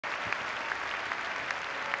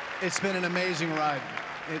It's been an amazing ride.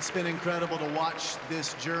 It's been incredible to watch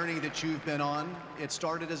this journey that you've been on. It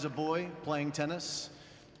started as a boy playing tennis.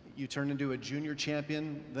 You turned into a junior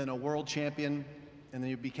champion, then a world champion, and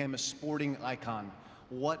then you became a sporting icon.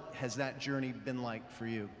 What has that journey been like for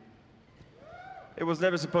you? It was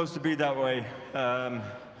never supposed to be that way.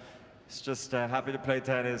 It's just happy to play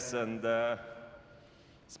tennis and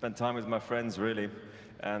spend time with my friends, really.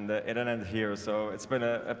 And it didn't end here, so it's been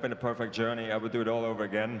a perfect journey. I would do it all over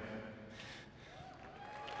again.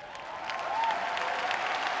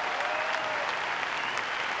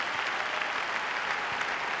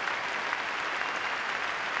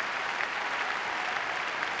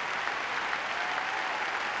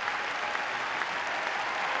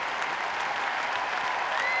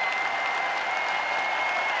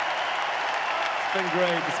 It's been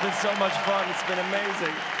great. It's been so much fun. It's been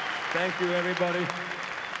amazing. Thank you, everybody.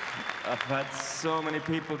 I've had so many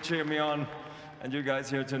people cheer me on, and you guys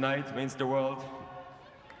here tonight means the world.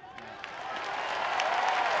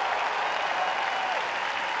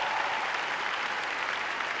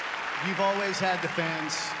 You've always had the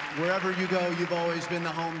fans. Wherever you go, you've always been the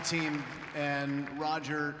home team. And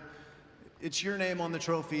Roger, it's your name on the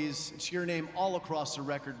trophies. It's your name all across the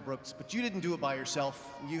record books. But you didn't do it by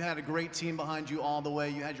yourself. You had a great team behind you all the way.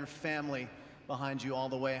 You had your family behind you all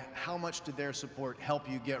the way. How much did their support help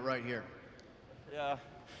you get right here? Yeah,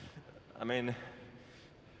 I mean,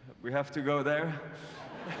 we have to go there.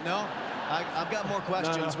 No, I've got more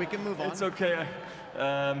questions. No, we can move on. It's okay.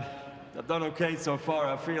 I've done okay so far,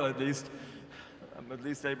 I feel at least. I'm at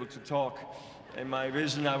least able to talk. In my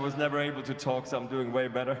vision, I was never able to talk, so I'm doing way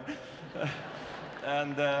better.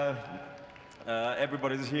 And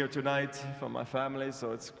everybody's here tonight from my family,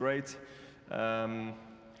 so it's great.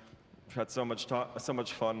 We've had so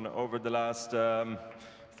much fun over the last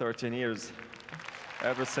 13 years,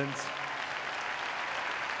 ever since.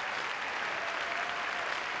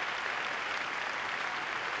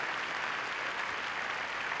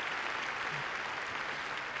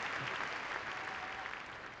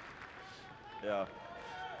 Yeah,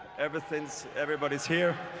 everybody's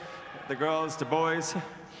here, the girls, the boys.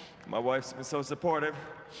 My wife's been so supportive,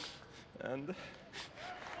 and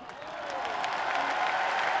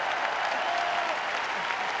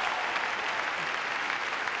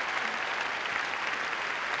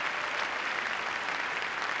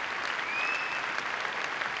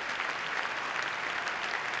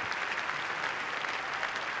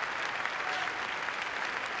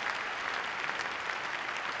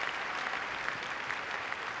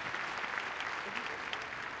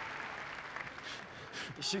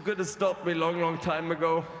she could have stopped me a long time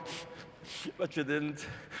ago, but she didn't.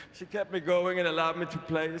 She kept me going and allowed me to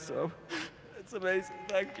play, so it's amazing.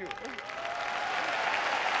 Thank you.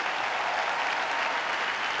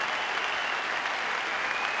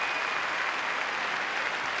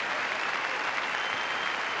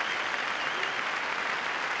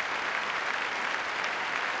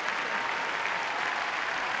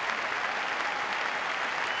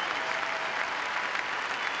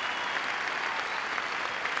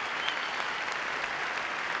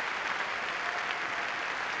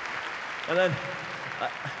 And then,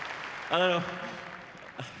 I don't know,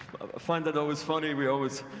 I find that always funny. We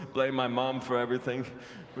always blame my mom for everything,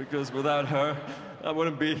 because without her, I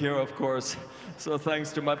wouldn't be here, of course. So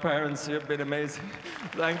thanks to my parents, you've been amazing.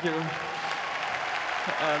 Thank you.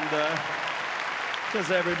 And just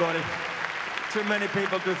everybody. Too many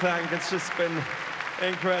people to thank. It's just been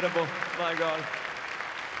incredible. My God.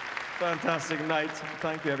 Fantastic night.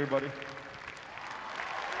 Thank you, everybody.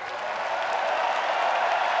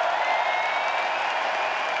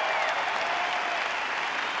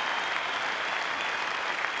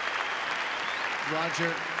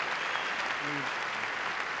 Roger,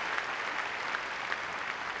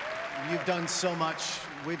 you've done so much.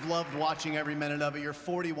 We've loved watching every minute of it. You're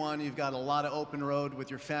 41. You've got a lot of open road with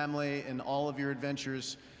your family and all of your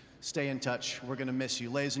adventures. Stay in touch. We're going to miss you.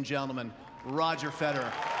 Ladies and gentlemen, Roger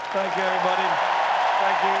Federer. Thank you, everybody.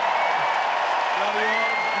 Thank you. Love you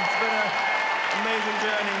all. It's been an amazing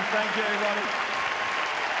journey. Thank you, everybody.